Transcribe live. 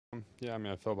Yeah, I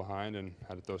mean, I fell behind and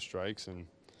had to throw strikes, and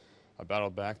I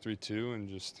battled back 3-2 and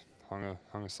just hung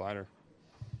a slider.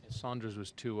 Saunders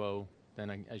was 2-0,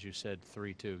 then, as you said,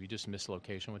 3-2. You just missed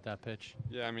location with that pitch.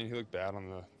 Yeah, I mean, he looked bad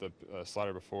on the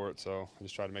slider before it, so I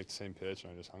just tried to make the same pitch,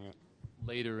 and I just hung it.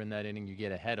 Later in that inning, you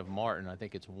get ahead of Martin. I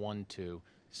think it's 1-2.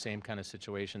 Same kind of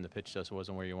situation. The pitch just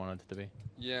wasn't where you wanted it to be.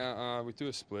 Yeah, we threw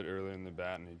a split early in the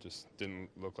bat, and he just didn't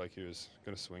look like he was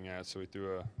going to swing at it, so we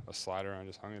threw a slider, and I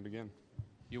just hung it again.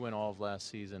 You went all of last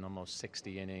season, almost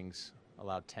 60 innings,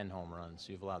 allowed 10 home runs.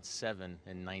 You've allowed 7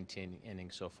 in 19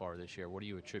 innings so far this year. What do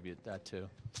you attribute that to?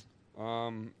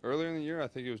 Earlier in the year, I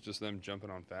think it was just them jumping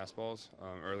on fastballs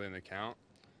early in the count,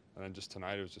 and then just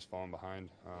tonight it was just falling behind.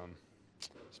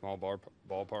 Small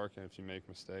ballpark, and if you make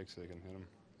mistakes, they can hit them.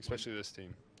 Especially this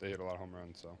team, they hit a lot of home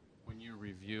runs. So when you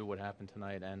review what happened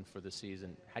tonight and for the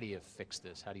season, how do you fix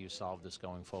this? How do you solve this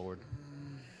going forward?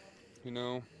 You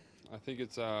know, I think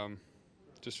it's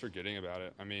just forgetting about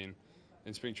it. I mean,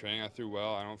 in spring training, I threw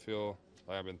well. I don't feel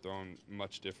like I've been throwing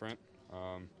much different.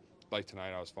 Like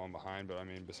tonight, I was falling behind, but I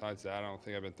mean, besides that, I don't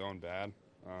think I've been throwing bad.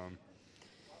 A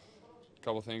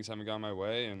couple things haven't gone my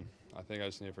way, and I think I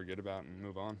just need to forget about it and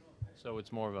move on. So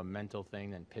it's more of a mental thing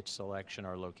than pitch selection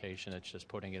or location. It's just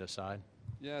putting it aside?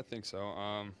 Yeah, I think so.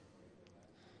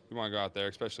 You want to go out there,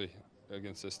 especially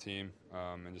against this team,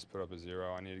 and just put up a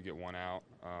 0. I need to get one out.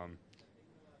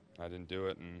 I didn't do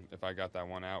it, and if I got that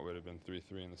one out, it would have been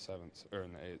 3-3 in the 7th or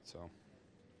in the 8th. So.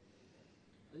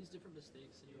 Are these different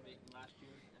mistakes that you were making last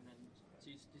year, and then do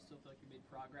you still feel like you made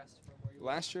progress from where you were?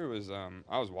 Last year was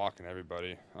I was walking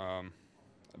everybody.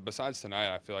 Besides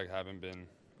tonight, I feel like I haven't been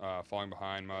falling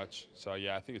behind much. So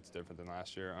yeah, I think it's different than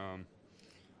last year.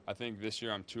 I think this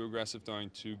year I'm too aggressive,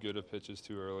 throwing too good of pitches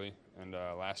too early, and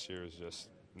last year was just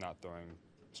not throwing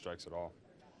strikes at all.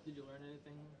 Did you learn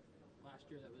anything last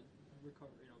year that would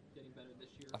recover, getting better this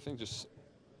year? I think just,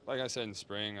 like I said in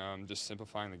spring, just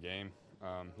simplifying the game,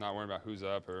 not worrying about who's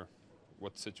up or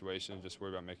what the situation, just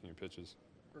worry about making your pitches.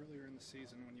 Earlier in the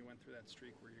season, when you went through that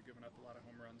streak where you're giving up a lot of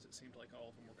home runs, it seemed like all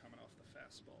of them were coming off the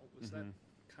fastball. Was that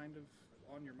kind of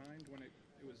on your mind when it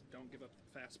was don't give up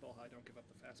the fastball high, don't give up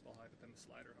the fastball high, but then the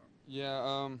slider hung?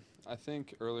 Yeah, I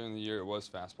think earlier in the year it was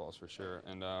fastballs for sure,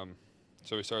 and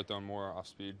so we started throwing more off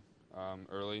speed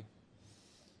early.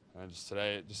 And just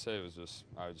today it was just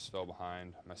I just fell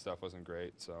behind. My stuff wasn't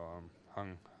great, so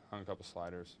hung a couple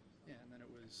sliders. Yeah, and then it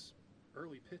was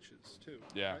early pitches too.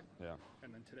 Yeah, right? yeah.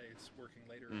 And then today it's working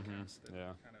later counts that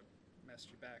kind of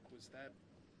messed you back. Was that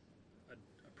an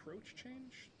approach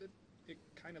change that it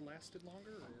kind of lasted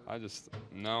longer? Or I just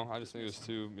think it was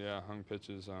too hung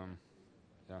pitches.